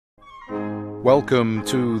Welcome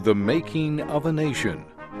to The Making of a Nation,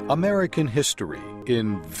 American History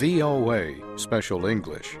in VOA Special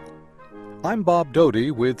English. I'm Bob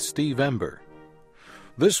Doty with Steve Ember.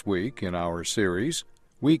 This week in our series,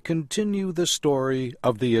 we continue the story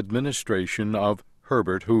of the administration of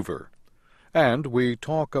Herbert Hoover, and we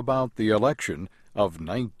talk about the election of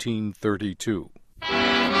 1932.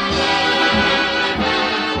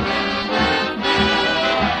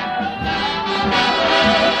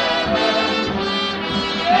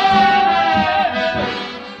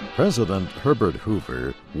 President Herbert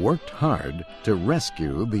Hoover worked hard to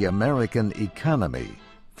rescue the American economy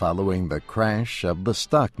following the crash of the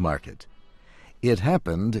stock market. It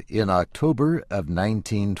happened in October of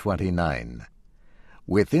 1929.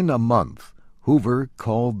 Within a month, Hoover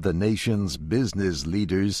called the nation's business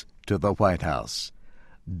leaders to the White House.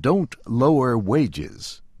 "Don't lower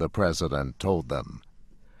wages," the president told them.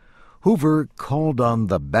 Hoover called on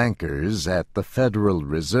the bankers at the Federal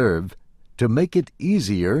Reserve to make it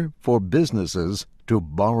easier for businesses to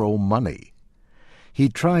borrow money. He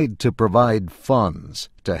tried to provide funds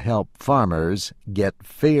to help farmers get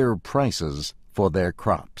fair prices for their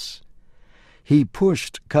crops. He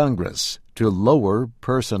pushed Congress to lower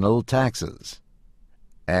personal taxes.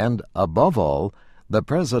 And, above all, the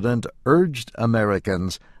president urged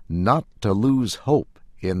Americans not to lose hope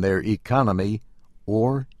in their economy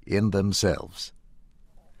or in themselves.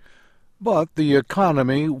 But the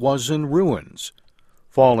economy was in ruins,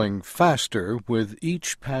 falling faster with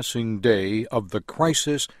each passing day of the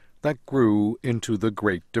crisis that grew into the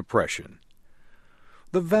Great Depression.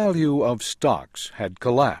 The value of stocks had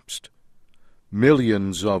collapsed.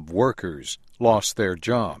 Millions of workers lost their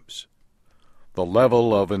jobs. The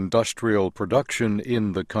level of industrial production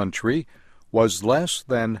in the country was less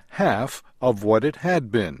than half of what it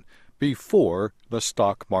had been before the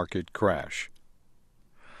stock market crash.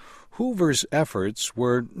 Hoover's efforts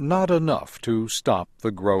were not enough to stop the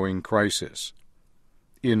growing crisis.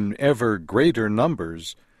 In ever greater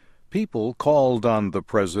numbers, people called on the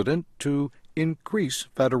president to increase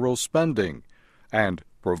federal spending and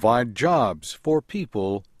provide jobs for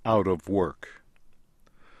people out of work.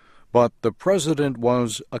 But the president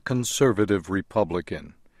was a conservative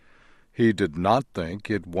Republican. He did not think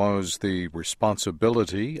it was the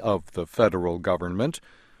responsibility of the federal government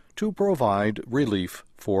to provide relief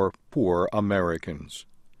for poor Americans.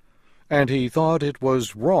 And he thought it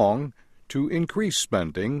was wrong to increase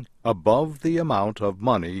spending above the amount of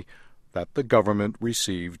money that the government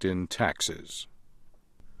received in taxes.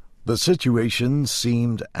 The situation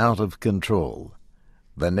seemed out of control.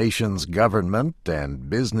 The nation's government and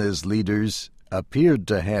business leaders appeared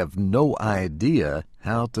to have no idea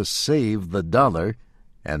how to save the dollar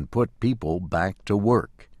and put people back to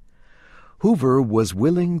work. Hoover was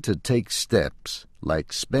willing to take steps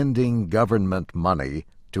like spending government money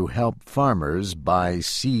to help farmers buy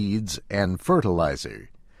seeds and fertilizer,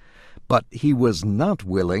 but he was not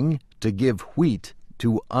willing to give wheat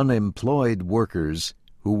to unemployed workers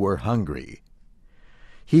who were hungry.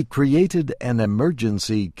 He created an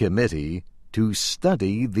emergency committee to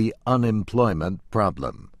study the unemployment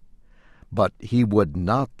problem, but he would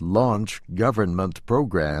not launch government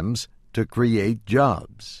programs to create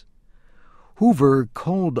jobs. Hoover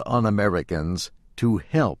called on Americans to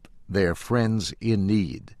help their friends in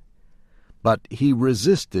need, but he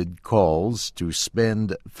resisted calls to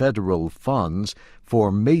spend federal funds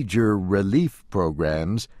for major relief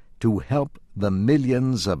programs to help the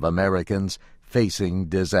millions of Americans facing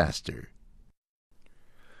disaster.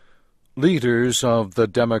 Leaders of the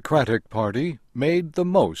Democratic Party made the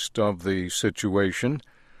most of the situation.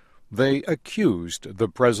 They accused the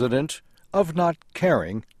president of not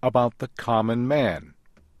caring about the common man.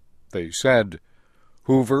 They said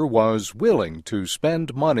Hoover was willing to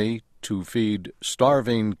spend money to feed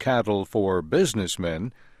starving cattle for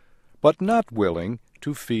businessmen, but not willing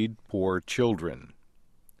to feed poor children.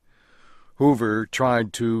 Hoover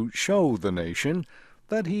tried to show the nation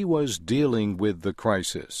that he was dealing with the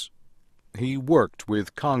crisis. He worked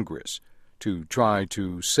with Congress to try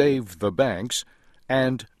to save the banks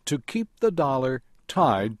and to keep the dollar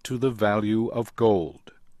tied to the value of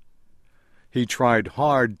gold. He tried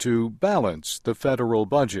hard to balance the federal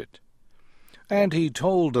budget, and he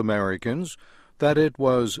told Americans that it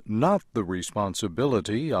was not the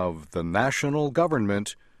responsibility of the national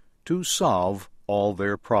government to solve all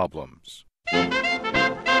their problems.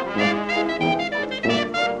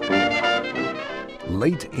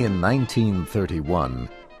 Late in 1931,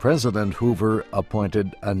 President Hoover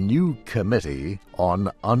appointed a new committee on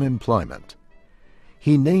unemployment.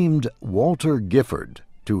 He named Walter Gifford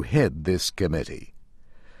to head this committee.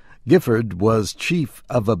 Gifford was chief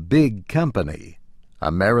of a big company,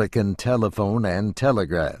 American Telephone and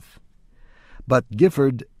Telegraph. But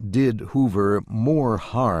Gifford did Hoover more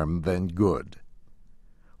harm than good.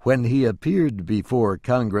 When he appeared before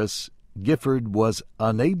Congress, Gifford was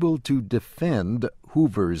unable to defend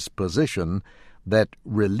Hoover's position that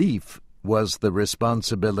relief was the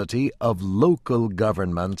responsibility of local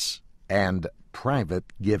governments and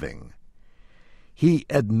private giving. He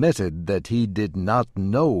admitted that he did not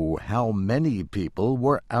know how many people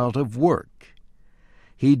were out of work.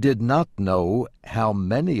 He did not know how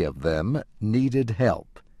many of them needed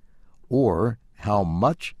help, or how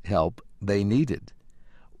much help they needed,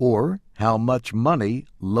 or how much money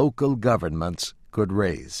local governments could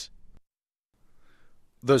raise.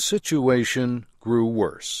 The situation grew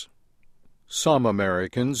worse. Some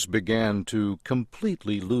Americans began to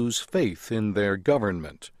completely lose faith in their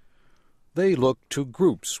government. They looked to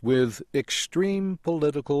groups with extreme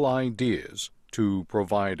political ideas to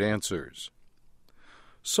provide answers.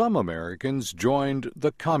 Some Americans joined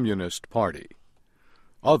the Communist Party.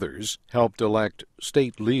 Others helped elect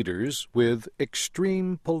state leaders with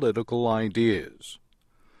extreme political ideas.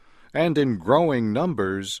 And in growing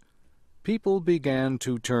numbers, people began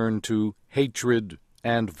to turn to hatred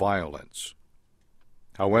and violence.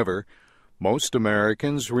 However, most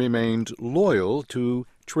Americans remained loyal to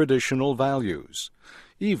traditional values,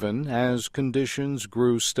 even as conditions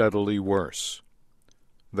grew steadily worse.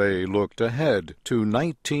 They looked ahead to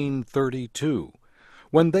 1932,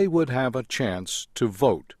 when they would have a chance to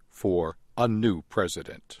vote for a new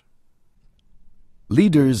president.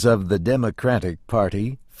 Leaders of the Democratic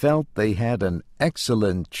Party felt they had an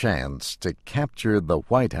excellent chance to capture the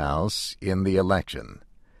White House in the election,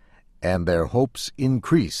 and their hopes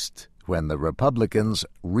increased when the Republicans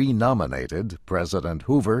renominated President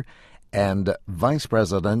Hoover and Vice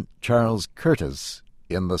President Charles Curtis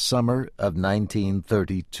in the summer of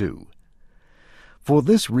 1932. For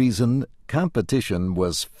this reason, competition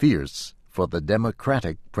was fierce for the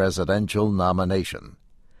Democratic presidential nomination.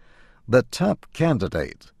 The top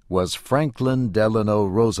candidate was Franklin Delano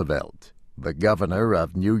Roosevelt, the governor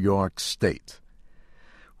of New York State.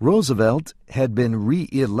 Roosevelt had been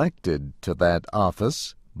re-elected to that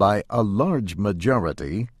office by a large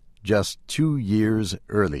majority just 2 years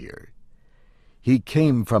earlier. He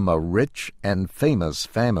came from a rich and famous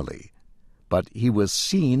family, but he was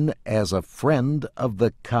seen as a friend of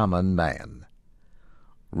the common man.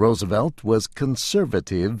 Roosevelt was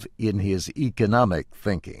conservative in his economic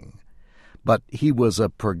thinking, but he was a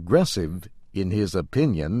progressive in his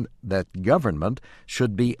opinion that government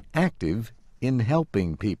should be active in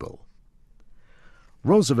helping people.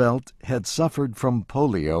 Roosevelt had suffered from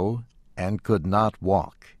polio and could not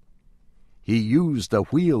walk. He used a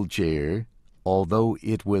wheelchair, although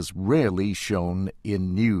it was rarely shown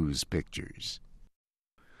in news pictures.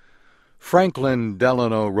 Franklin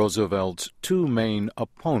Delano Roosevelt's two main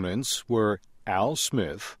opponents were Al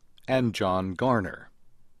Smith and John Garner.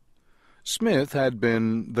 Smith had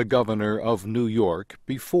been the governor of New York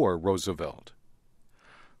before Roosevelt.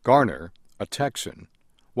 Garner, a Texan,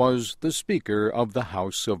 was the Speaker of the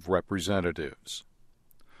House of Representatives.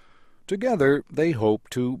 Together they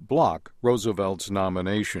hoped to block Roosevelt's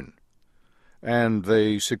nomination, and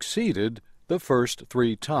they succeeded the first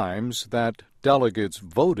 3 times that delegates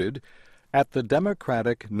voted at the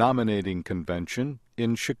Democratic Nominating Convention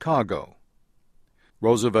in Chicago.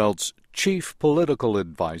 Roosevelt's chief political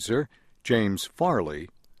advisor, James Farley,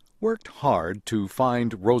 worked hard to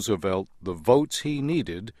find Roosevelt the votes he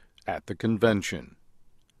needed at the convention.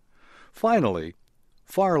 Finally,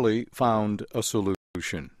 Farley found a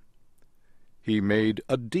solution. He made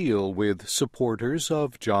a deal with supporters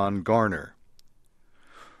of John Garner.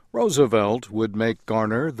 Roosevelt would make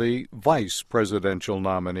Garner the vice presidential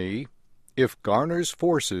nominee if Garner's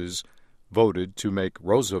forces voted to make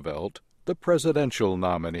Roosevelt the presidential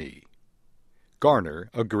nominee. Garner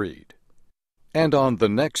agreed. And on the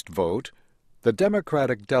next vote, the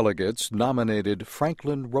Democratic delegates nominated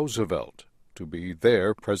Franklin Roosevelt to be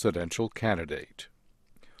their presidential candidate.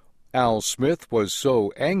 Al Smith was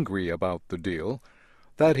so angry about the deal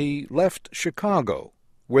that he left Chicago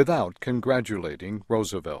without congratulating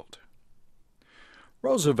Roosevelt.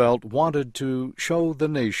 Roosevelt wanted to show the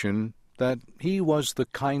nation that he was the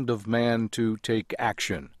kind of man to take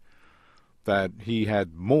action, that he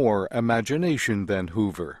had more imagination than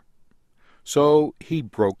Hoover. So he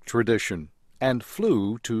broke tradition and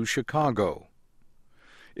flew to Chicago.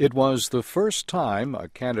 It was the first time a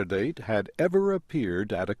candidate had ever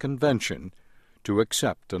appeared at a convention to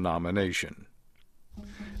accept a nomination.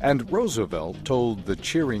 And Roosevelt told the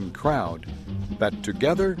cheering crowd that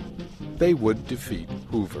together they would defeat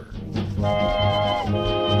Hoover.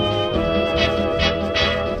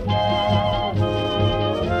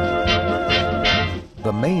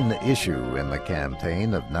 The main issue in the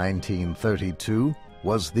campaign of 1932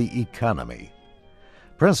 was the economy.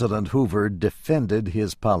 President Hoover defended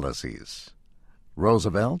his policies.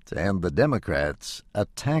 Roosevelt and the Democrats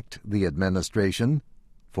attacked the administration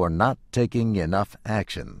for not taking enough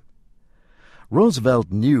action.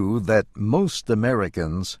 Roosevelt knew that most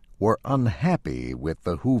Americans were unhappy with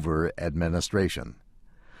the Hoover administration.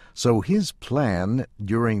 So his plan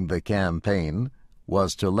during the campaign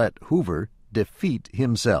was to let Hoover defeat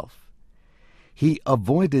himself. He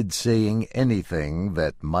avoided saying anything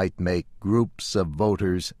that might make groups of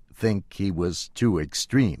voters think he was too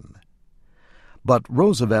extreme. But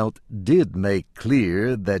Roosevelt did make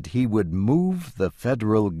clear that he would move the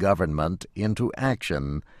federal government into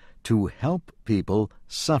action to help people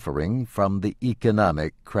suffering from the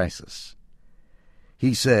economic crisis.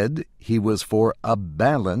 He said he was for a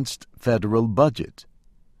balanced federal budget,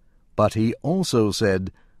 but he also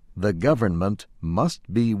said the government must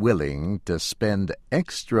be willing to spend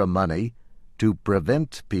extra money to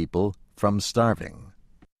prevent people from starving.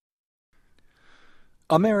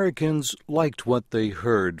 Americans liked what they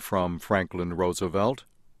heard from Franklin Roosevelt.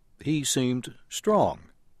 He seemed strong.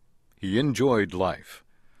 He enjoyed life.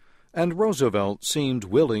 And Roosevelt seemed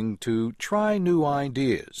willing to try new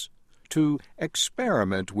ideas, to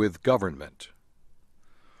experiment with government.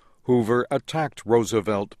 Hoover attacked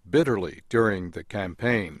Roosevelt bitterly during the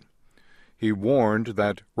campaign. He warned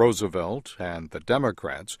that Roosevelt and the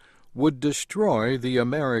Democrats would destroy the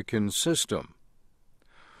American system.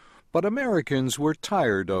 But Americans were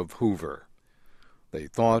tired of Hoover. They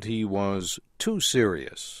thought he was too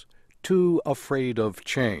serious, too afraid of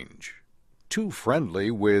change, too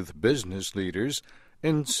friendly with business leaders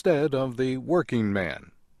instead of the working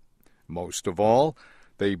man. Most of all,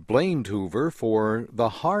 they blamed Hoover for the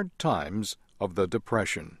hard times of the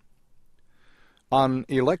Depression. On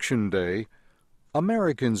Election Day,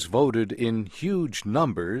 Americans voted in huge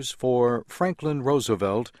numbers for Franklin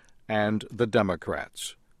Roosevelt and the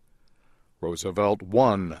Democrats. Roosevelt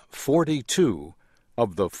won 42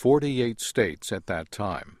 of the 48 states at that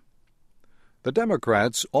time. The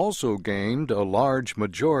Democrats also gained a large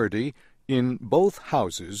majority in both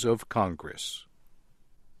houses of Congress.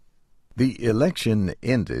 The election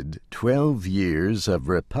ended 12 years of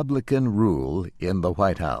Republican rule in the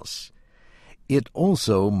White House. It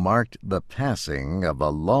also marked the passing of a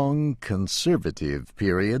long conservative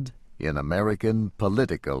period in American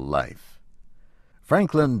political life.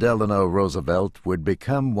 Franklin Delano Roosevelt would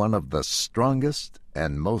become one of the strongest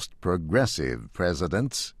and most progressive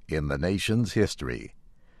presidents in the nation's history.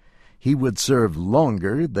 He would serve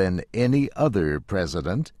longer than any other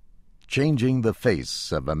president, changing the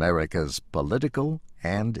face of America's political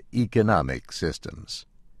and economic systems.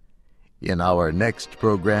 In our next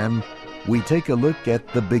program, we take a look at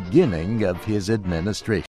the beginning of his administration.